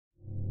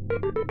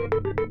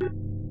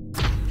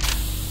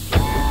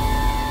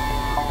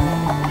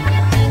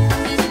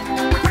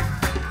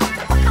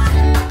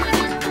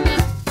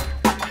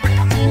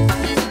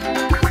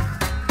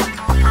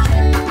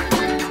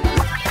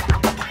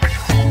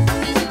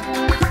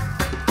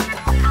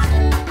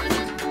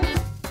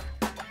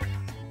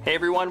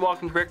everyone,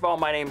 welcome to BrickVault.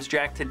 My name's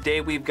Jack.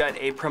 Today we've got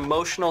a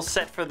promotional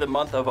set for the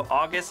month of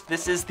August.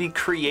 This is the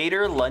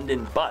Creator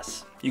London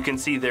Bus. You can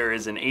see there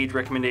is an age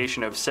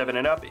recommendation of 7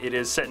 and up. It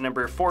is set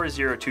number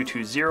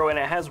 40220 and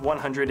it has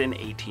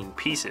 118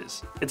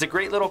 pieces. It's a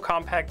great little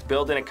compact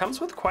build and it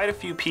comes with quite a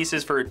few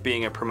pieces for it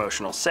being a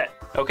promotional set.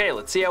 Okay,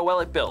 let's see how well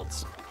it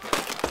builds.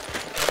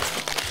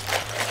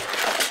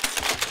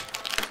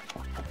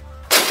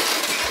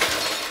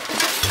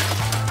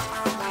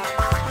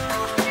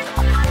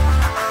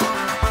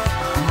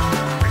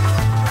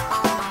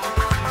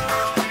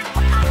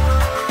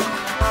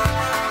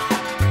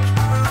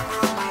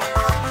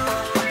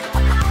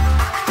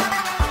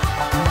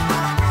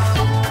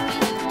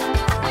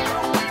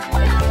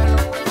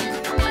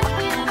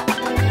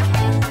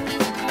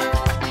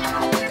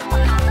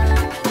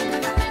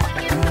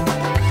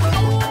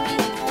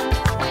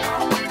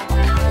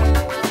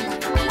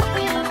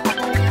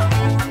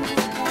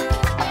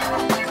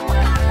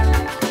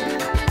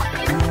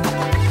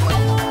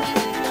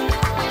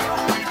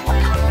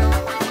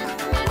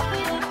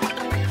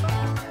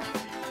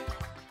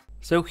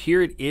 So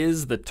here it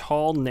is, the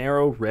tall,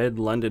 narrow, red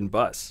London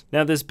bus.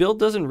 Now this build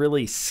doesn't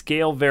really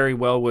scale very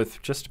well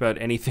with just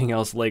about anything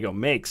else LEGO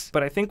makes,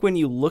 but I think when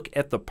you look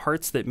at the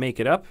parts that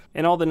make it up,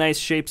 and all the nice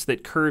shapes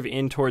that curve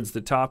in towards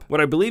the top, what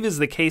I believe is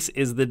the case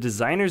is the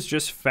designers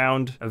just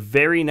found a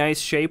very nice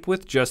shape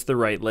with just the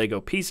right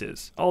LEGO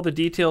pieces. All the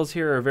details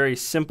here are very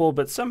simple,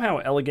 but somehow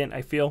elegant,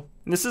 I feel.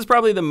 And this is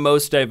probably the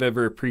most I've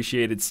ever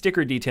appreciated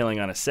sticker detailing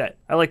on a set.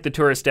 I like the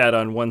tourist ad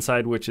on one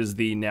side, which is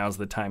the "now's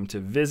the time to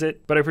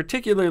visit," but I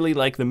particularly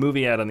like the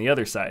movie ad on the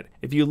other side.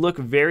 If you look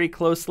very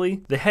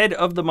closely, the head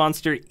of the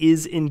monster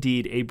is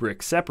indeed a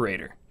brick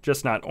separator,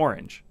 just not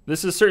orange.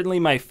 This is certainly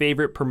my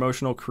favorite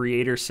promotional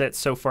creator set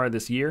so far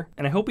this year,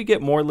 and I hope we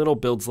get more little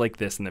builds like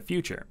this in the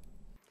future.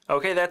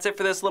 Okay, that's it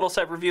for this little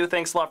set review.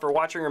 Thanks a lot for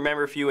watching.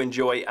 Remember, if you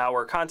enjoy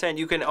our content,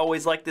 you can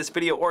always like this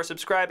video or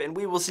subscribe, and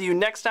we will see you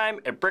next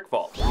time at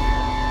BrickVault.